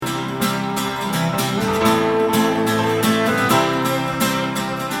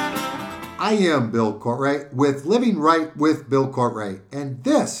I am Bill Courtwright with Living Right with Bill Courtwright, and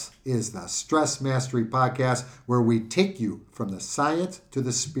this is the Stress Mastery Podcast where we take you from the science to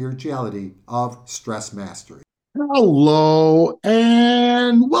the spirituality of stress mastery. Hello,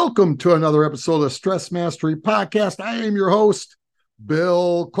 and welcome to another episode of Stress Mastery Podcast. I am your host,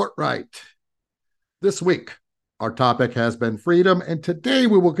 Bill Courtwright. This week, our topic has been freedom, and today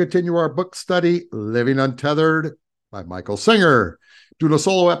we will continue our book study, Living Untethered by Michael Singer. Doing a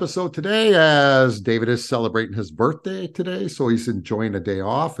solo episode today as David is celebrating his birthday today, so he's enjoying a day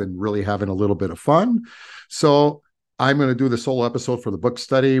off and really having a little bit of fun. So I'm going to do the solo episode for the book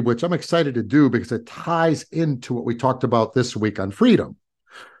study, which I'm excited to do because it ties into what we talked about this week on freedom.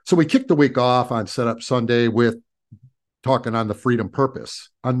 So we kicked the week off on Setup Sunday with talking on the freedom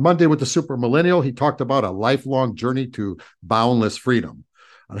purpose. On Monday with the Super Millennial, he talked about a lifelong journey to boundless freedom.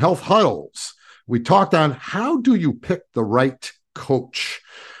 On Health Huddles, we talked on how do you pick the right coach.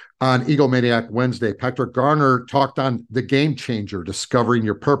 On Egomaniac Wednesday, Patrick Garner talked on the game changer, discovering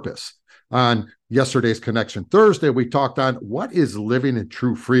your purpose. On yesterday's Connection Thursday, we talked on what is living in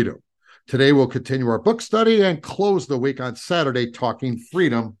true freedom. Today, we'll continue our book study and close the week on Saturday talking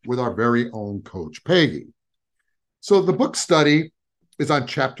freedom with our very own coach, Peggy. So the book study is on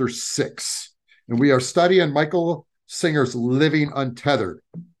chapter 6, and we are studying Michael Singer's Living Untethered.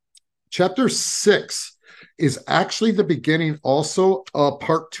 Chapter 6 is actually the beginning also of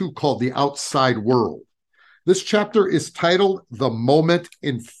part 2 called The Outside World. This chapter is titled The Moment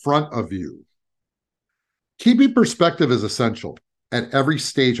in Front of You. Keeping perspective is essential at every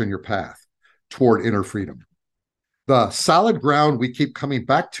stage on your path toward inner freedom. The solid ground we keep coming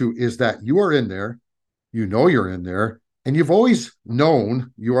back to is that you are in there, you know you're in there, and you've always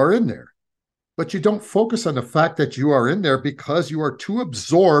known you are in there. But you don't focus on the fact that you are in there because you are too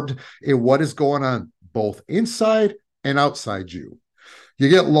absorbed in what is going on both inside and outside you. You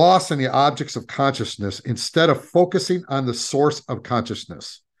get lost in the objects of consciousness instead of focusing on the source of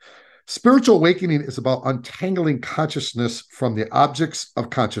consciousness. Spiritual awakening is about untangling consciousness from the objects of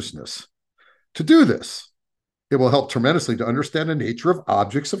consciousness. To do this, it will help tremendously to understand the nature of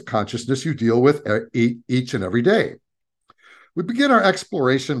objects of consciousness you deal with each and every day. We begin our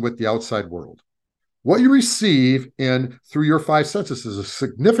exploration with the outside world. What you receive in through your 5 senses is a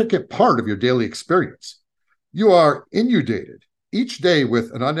significant part of your daily experience. You are inundated each day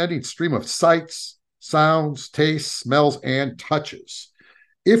with an unending stream of sights, sounds, tastes, smells, and touches.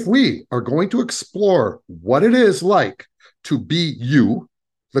 If we are going to explore what it is like to be you,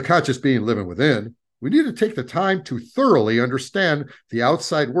 the conscious being living within, we need to take the time to thoroughly understand the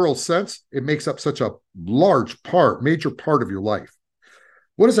outside world since it makes up such a major part of your life.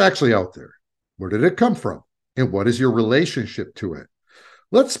 What is actually out there? Where did it come from? And what is your relationship to it?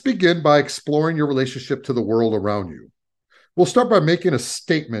 Let's begin by exploring your relationship to the world around you. We'll start by making a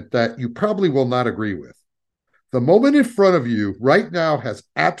statement that you probably will not agree with. The moment in front of you right now has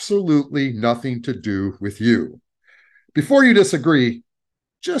absolutely nothing to do with you. Before you disagree,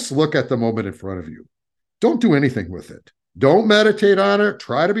 just look at the moment in front of you. Don't do anything with it. Don't meditate on it.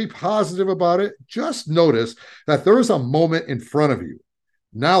 Try to be positive about it. Just notice that there is a moment in front of you.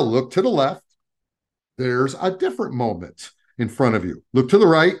 Now look to the left. There's a different moment in front of you. Look to the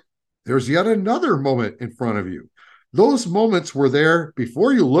right. There's yet another moment in front of you. Those moments were there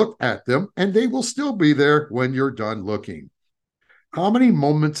before you looked at them, and they will still be there when you're done looking. How many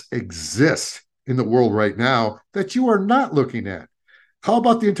moments exist in the world right now that you are not looking at? How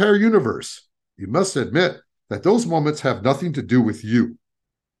about the entire universe? You must admit that those moments have nothing to do with you.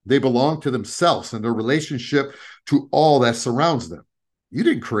 They belong to themselves and their relationship to all that surrounds them. You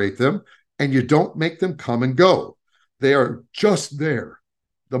didn't create them, and you don't make them come and go. They are just there.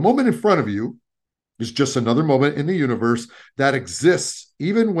 The moment in front of you is just another moment in the universe that exists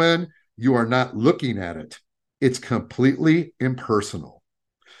even when you are not looking at it. It's completely impersonal.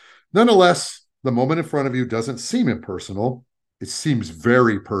 Nonetheless, the moment in front of you doesn't seem impersonal. It seems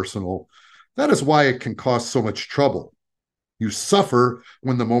very personal. That is why it can cause so much trouble. You suffer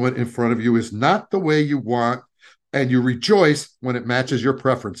when the moment in front of you is not the way you want, and you rejoice when it matches your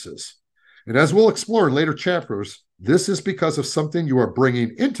preferences. And as we'll explore in later chapters, this is because of something you are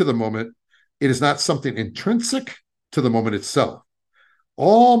bringing into the moment. It is not something intrinsic to the moment itself.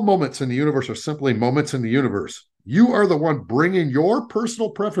 All moments in the universe are simply moments in the universe. You are the one bringing your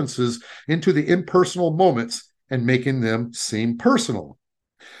personal preferences into the impersonal moments and making them seem personal.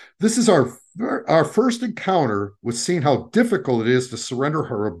 This is our first encounter with seeing how difficult it is to surrender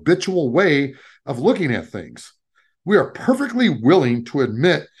our habitual way of looking at things. We are perfectly willing to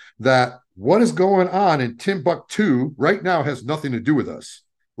admit that what is going on in Timbuktu right now has nothing to do with us.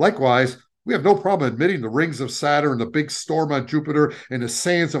 Likewise, We have no problem admitting the rings of Saturn, the big storm on Jupiter, and the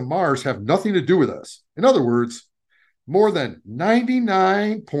sands of Mars have nothing to do with us. In other words, more than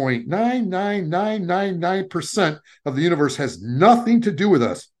 99.99999% of the universe has nothing to do with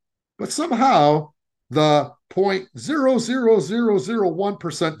us. But somehow the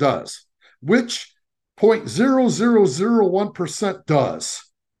 0.00001% does. Which 0.0001% does?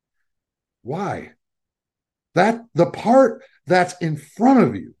 Why? That the part that's in front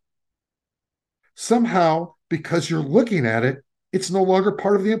of you, somehow, because you're looking at it, it's no longer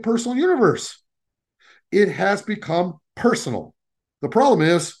part of the impersonal universe. It has become personal. The problem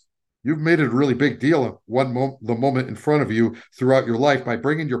is you've made it a really big deal of the moment in front of you throughout your life by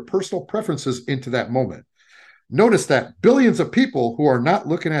bringing your personal preferences into that moment. Notice that billions of people who are not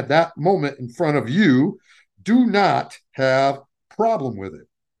looking at that moment in front of you do not have a problem with it.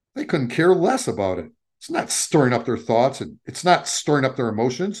 They couldn't care less about it. It's not stirring up their thoughts and it's not stirring up their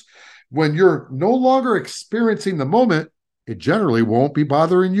emotions. When you're no longer experiencing the moment, it generally won't be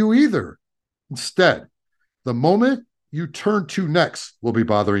bothering you either. Instead, the moment you turn to next will be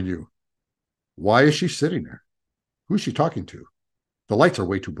bothering you. Why is she sitting there? Who's she talking to? The lights are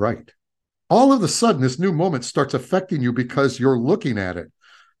way too bright. All of a sudden, this new moment starts affecting you because you're looking at it.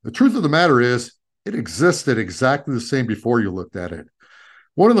 The truth of the matter is, it existed exactly the same before you looked at it.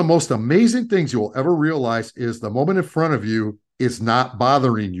 One of the most amazing things you will ever realize is the moment in front of you is not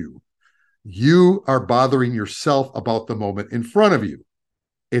bothering you. You are bothering yourself about the moment in front of you.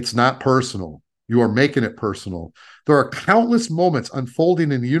 It's not personal. You are making it personal. There are countless moments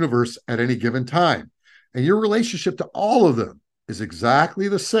unfolding in the universe at any given time, and your relationship to all of them is exactly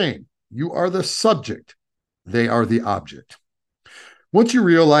the same. You are the subject. They are the object. Once you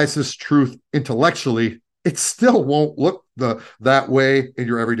realize this truth intellectually, it still won't look that way in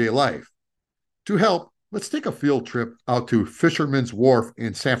your everyday life. To help, let's take a field trip out to Fisherman's Wharf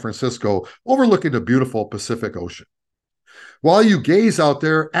in San Francisco, overlooking the beautiful Pacific Ocean. While you gaze out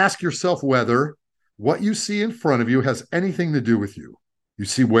there, ask yourself whether what you see in front of you has anything to do with you. You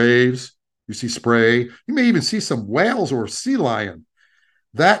see waves, you see spray, you may even see some whales or a sea lion.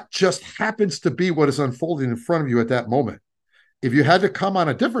 That just happens to be what is unfolding in front of you at that moment. If you had to come on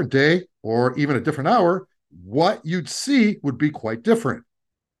a different day or even a different hour, what you'd see would be quite different.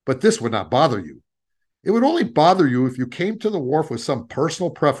 But this would not bother you. It would only bother you if you came to the wharf with some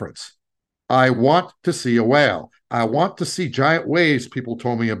personal preference. I want to see a whale. I want to see giant waves people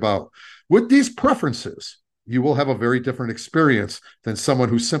told me about. With these preferences, you will have a very different experience than someone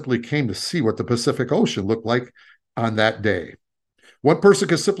who simply came to see what the Pacific Ocean looked like on that day. One person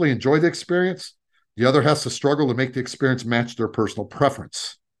can simply enjoy the experience. The other has to struggle to make the experience match their personal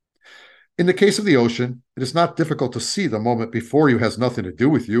preference. In the case of the ocean, it is not difficult to see the moment before you has nothing to do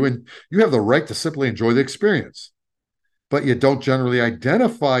with you, and you have the right to simply enjoy the experience. But you don't generally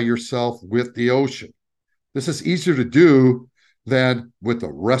identify yourself with the ocean. This is easier to do than with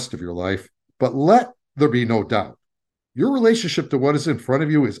the rest of your life, but let there be no doubt. Your relationship to what is in front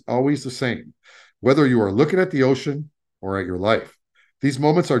of you is always the same, whether you are looking at the ocean or at your life. These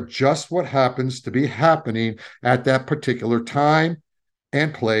moments are just what happens to be happening at that particular time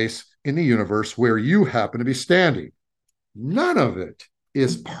and place in the universe where you happen to be standing. None of it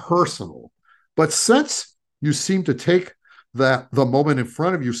is personal. But since you seem to take the moment in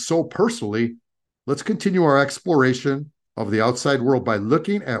front of you so personally, let's continue our exploration of the outside world by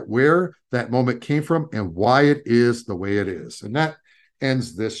looking at where that moment came from and why it is the way it is. And that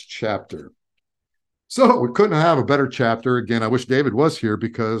ends this chapter. So we couldn't have a better chapter. Again, I wish David was here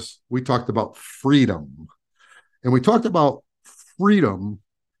because we talked about freedom. And we talked about freedom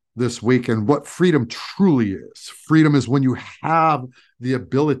this week and what freedom truly is. Freedom is when you have the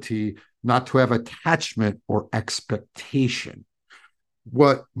ability not to have attachment or expectation.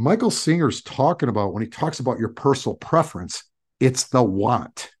 What Michael Singer's talking about when he talks about your personal preference, it's the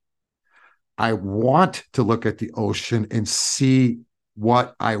want. I want to look at the ocean and see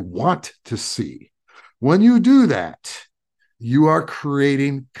what I want to see. When you do that, you are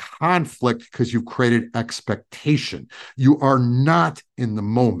creating conflict because you've created expectation. You are not in the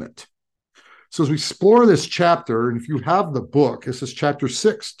moment. So as we explore this chapter, and if you have the book, this is chapter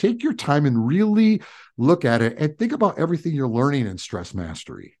 6, take your time and really look at it and think about everything you're learning in stress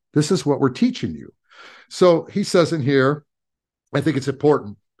mastery. This is what we're teaching you. So he says in here, I think it's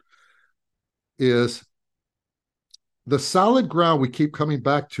important, is the solid ground we keep coming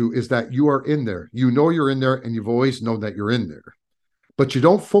back to is that you are in there. You know you're in there, and you've always known that you're in there. But you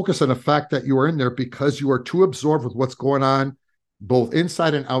don't focus on the fact that you are in there because you are too absorbed with what's going on both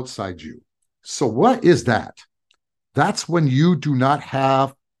inside and outside you. So what is that? That's when you do not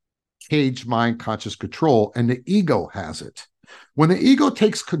have cage mind conscious control and the ego has it. When the ego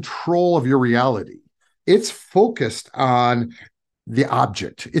takes control of your reality, it's focused on the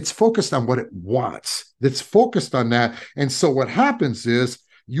object. It's focused on what it wants. It's focused on that. And so what happens is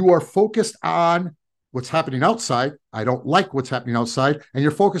you are focused on what's happening outside. I don't like what's happening outside. And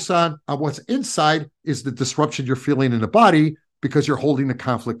you're focused on what's inside is the disruption you're feeling in the body because you're holding the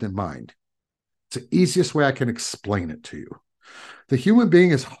conflict in mind. It's the easiest way I can explain it to you. The human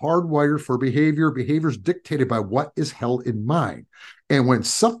being is hardwired for behavior. Behavior is dictated by what is held in mind. And when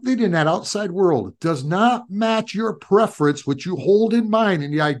something in that outside world does not match your preference, which you hold in mind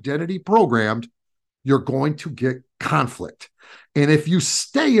in the identity programmed, you're going to get conflict. And if you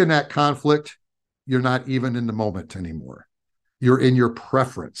stay in that conflict, you're not even in the moment anymore. You're in your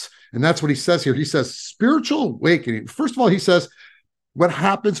preference. And that's what he says here. He says spiritual awakening. First of all, he says what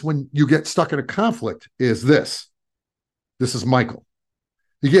happens when you get stuck in a conflict is this. This is Michael.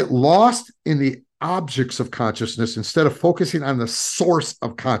 You get lost in the objects of consciousness instead of focusing on the source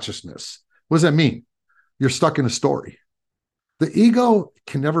of consciousness. What does that mean? You're stuck in a story. The ego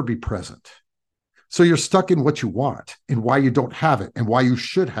can never be present. So you're stuck in what you want and why you don't have it and why you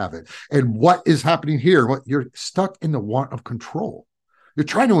should have it and what is happening here. You're stuck in the want of control. You're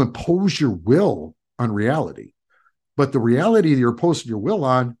trying to impose your will on reality. But the reality that you're imposing your will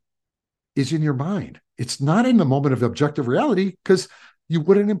on is in your mind. It's not in the moment of objective reality because you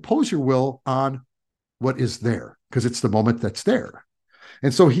wouldn't impose your will on what is there because it's the moment that's there.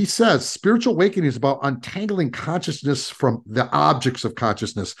 And so he says spiritual awakening is about untangling consciousness from the objects of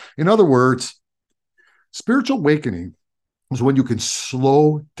consciousness. In other words, spiritual awakening is when you can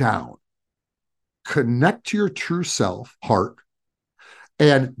slow down, connect to your true self, heart,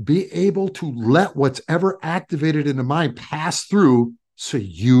 and be able to let what's ever activated in the mind pass through so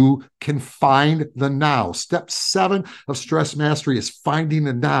you can find the now. Step 7 of stress mastery is finding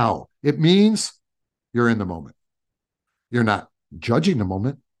the now. It means you're in the moment. You're not judging the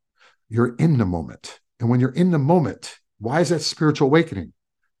moment. You're in the moment. And when you're in the moment, why is that spiritual awakening?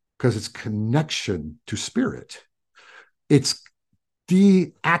 Because it's connection to spirit. It's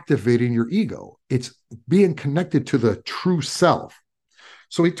deactivating your ego. It's being connected to the true self.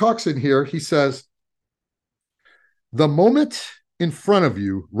 So he talks in here, he says, the moment in front of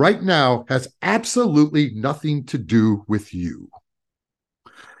you right now has absolutely nothing to do with you.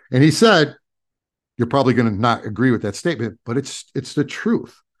 And he said, you're probably going to not agree with that statement, but it's the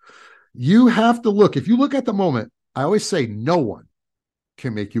truth. You have to look. If you look at the moment, I always say no one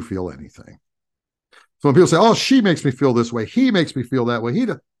can make you feel anything. So when people say, oh, she makes me feel this way, he makes me feel that way,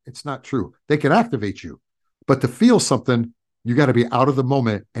 it's not true. They can activate you. But to feel something, you got to be out of the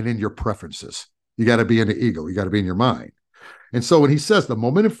moment and in your preferences. You got to be in the ego. You got to be in your mind. And so when he says the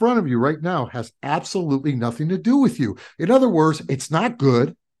moment in front of you right now has absolutely nothing to do with you. In other words, it's not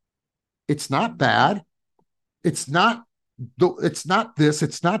good. It's not bad. It's not this.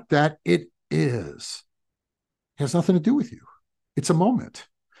 It's not that. It is. It has nothing to do with you. It's a moment.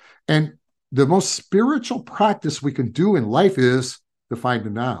 And the most spiritual practice we can do in life is to find the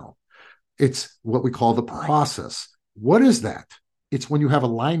now. It's what we call the process. What is that? It's when you have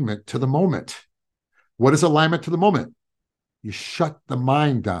alignment to the moment. What is alignment to the moment? You shut the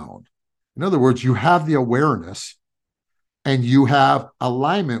mind down. In other words, you have the awareness and you have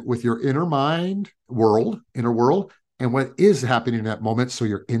alignment with your inner mind inner world, and what is happening in that moment. So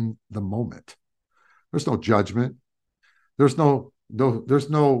you're in the moment. There's no judgment. There's no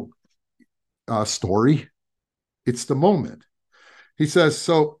story. It's the moment. He says,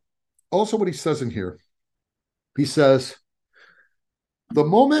 so also what he says in here, he says, the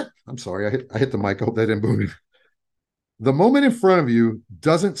moment, I'm sorry, I hit the mic. I hope that didn't boom me. The moment in front of you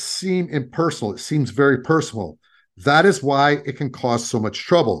doesn't seem impersonal. It seems very personal. That is why it can cause so much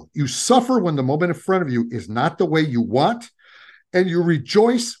trouble. You suffer when the moment in front of you is not the way you want, and you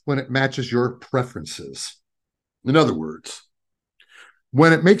rejoice when it matches your preferences. In other words,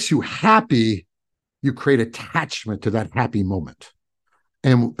 when it makes you happy, you create attachment to that happy moment.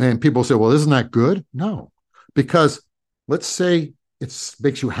 And people say, well, isn't that good? No, because let's say it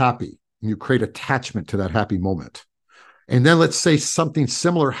makes you happy and you create attachment to that happy moment. And then let's say something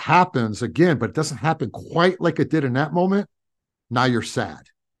similar happens again, but it doesn't happen quite like it did in that moment. Now you're sad.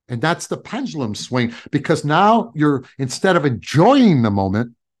 And that's the pendulum swing, because now instead of enjoying the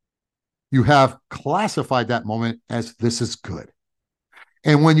moment, you have classified that moment as this is good.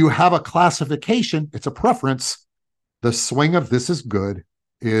 And when you have a classification, it's a preference. The swing of this is good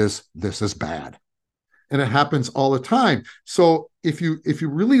is this is bad. And it happens all the time. So if you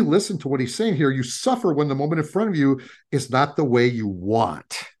really listen to what he's saying here, you suffer when the moment in front of you is not the way you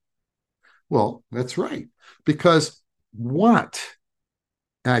want. Well, that's right. Because want,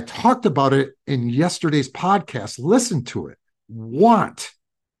 and I talked about it in yesterday's podcast, listen to it. want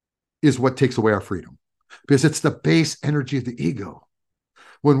is what takes away our freedom, because it's the base energy of the ego.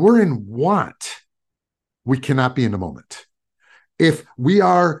 When we're in want, we cannot be in the moment. If we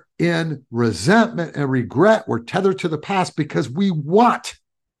are in resentment and regret, we're tethered to the past because we want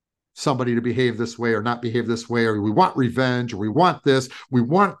somebody to behave this way or not behave this way, or we want revenge, or we want this, we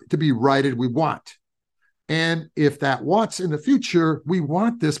want to be righted, we want. And if that wants in the future, we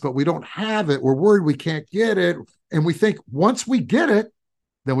want this, but we don't have it, we're worried we can't get it, and we think once we get it,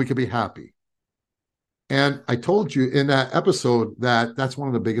 then we can be happy. And I told you in that episode that that's one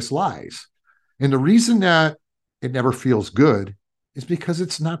of the biggest lies. And the reason that it never feels good is because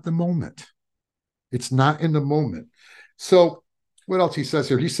it's not the moment. It's not in the moment. So what else he says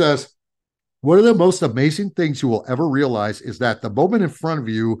here? He says, one of the most amazing things you will ever realize is that the moment in front of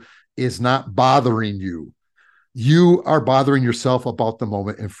you is not bothering you. You are bothering yourself about the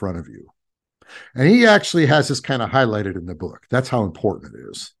moment in front of you. And he actually has this kind of highlighted in the book. That's how important it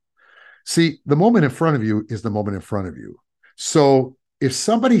is. See, the moment in front of you is the moment in front of you. So if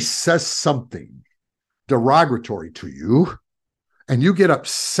somebody says something derogatory to you and you get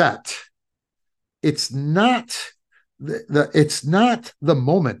upset, it's not it's not the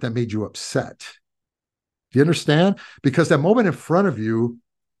moment that made you upset. Do you understand? Because that moment in front of you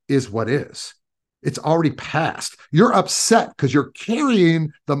is what is. It's already passed. You're upset because you're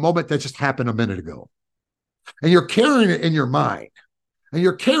carrying the moment that just happened a minute ago. And you're carrying it in your mind. And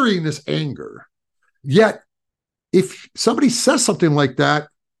you're carrying this anger. Yet, if somebody says something like that,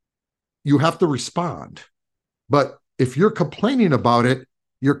 you have to respond. But if you're complaining about it,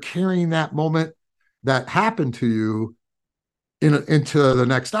 you're carrying that moment that happened to you into the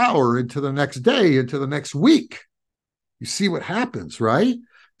next hour, into the next day, into the next week. You see what happens, right?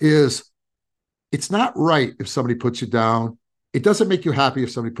 It's not right if somebody puts you down. It doesn't make you happy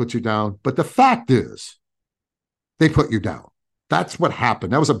if somebody puts you down. But the fact is, they put you down. That's what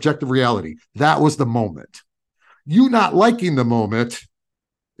happened. That was objective reality. That was the moment. You not liking the moment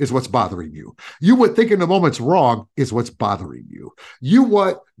is what's bothering you. You what thinking the moment's wrong is what's bothering you. You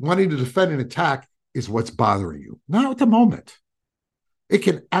what wanting to defend and attack is what's bothering you. Not at the moment.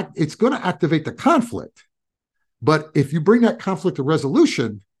 It's going to activate the conflict. But if you bring that conflict to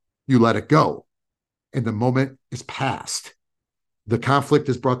resolution, you let it go. And the moment is past. The conflict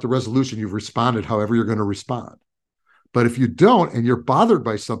is brought to resolution. You've responded however you're going to respond. But if you don't and you're bothered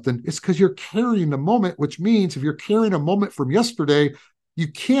by something, it's because you're carrying the moment, which means if you're carrying a moment from yesterday, you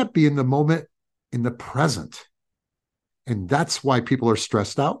can't be in the moment in the present. And that's why people are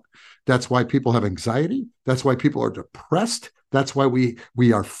stressed out. That's why people have anxiety. That's why people are depressed. That's why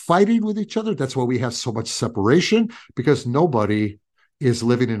we are fighting with each other. That's why we have so much separation, because nobody is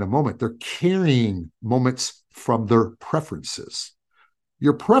living in a moment. They're carrying moments from their preferences.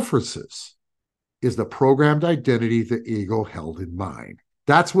 Your preferences is the programmed identity the ego held in mind.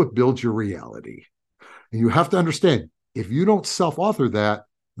 That's what builds your reality. And you have to understand, if you don't self-author that,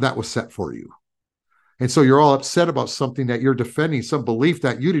 that was set for you. And so you're all upset about something that you're defending, some belief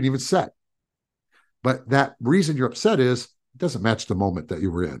that you didn't even set. But that reason you're upset is, it doesn't match the moment that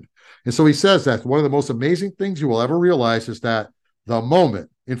you were in. And so he says that one of the most amazing things you will ever realize is that the moment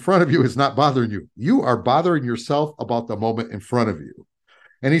in front of you is not bothering you. You are bothering yourself about the moment in front of you.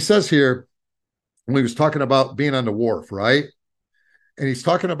 And he says here, when he was talking about being on the wharf, right? And he's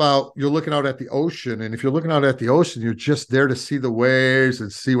talking about you're looking out at the ocean. And if you're looking out at the ocean, you're just there to see the waves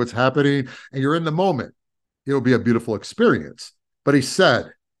and see what's happening. And you're in the moment. It'll be a beautiful experience. But he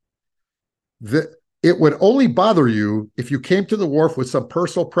said that it would only bother you if you came to the wharf with some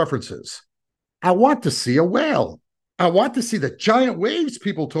personal preferences. I want to see a whale. I want to see the giant waves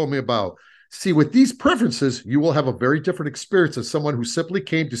people told me about. See, with these preferences, you will have a very different experience than someone who simply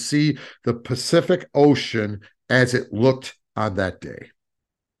came to see the Pacific Ocean as it looked on that day.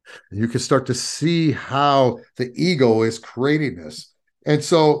 And you can start to see how the ego is creating this. And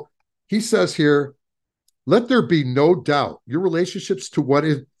so he says here, let there be no doubt your relationships to what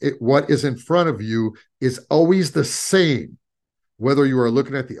is in front of you is always the same, whether you are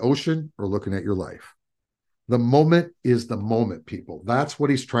looking at the ocean or looking at your life. The moment is the moment, people. That's what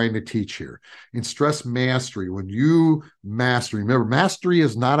he's trying to teach here. In stress mastery, when you master, remember, mastery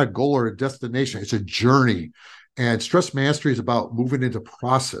is not a goal or a destination. It's a journey. And stress mastery is about moving into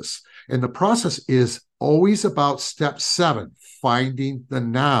process. And the process is always about step 7, finding the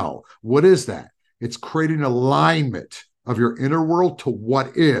now. What is that? It's creating alignment of your inner world to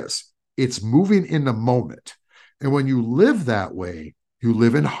what is. It's moving in the moment. And when you live that way, you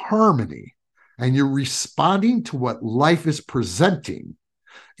live in harmony. And you're responding to what life is presenting.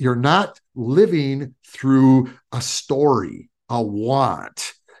 You're not living through a story, a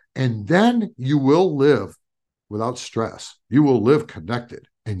want. And then you will live without stress. You will live connected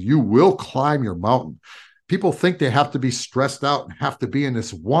and you will climb your mountain. People think they have to be stressed out and have to be in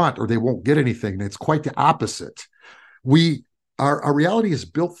this want or they won't get anything. And it's quite the opposite. Our reality is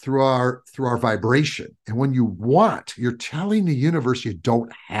built through our vibration. And when you want, you're telling the universe you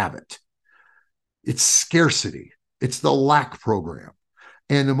don't have it. It's scarcity. It's the lack program.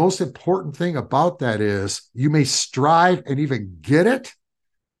 And the most important thing about that is you may strive and even get it,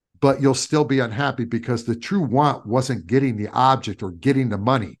 but you'll still be unhappy because the true want wasn't getting the object or getting the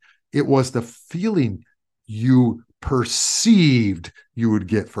money. It was the feeling you perceived you would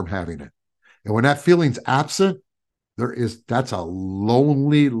get from having it. And when that feeling's absent, that's a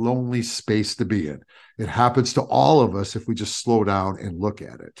lonely, lonely space to be in. It happens to all of us if we just slow down and look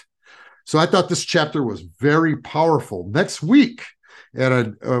at it. So I thought this chapter was very powerful. Next week,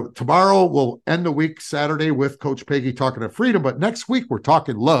 tomorrow we'll end the week Saturday with Coach Peggy talking of freedom, but next week we're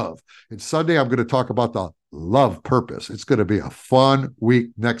talking love. And Sunday I'm going to talk about the love purpose. It's going to be a fun week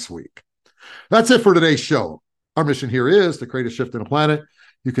next week. That's it for today's show. Our mission here is to create a shift in the planet.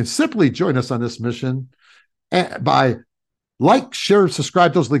 You can simply join us on this mission by like, share,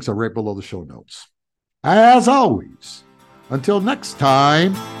 subscribe. Those links are right below the show notes. As always, until next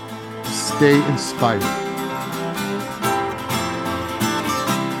time, stay inspired.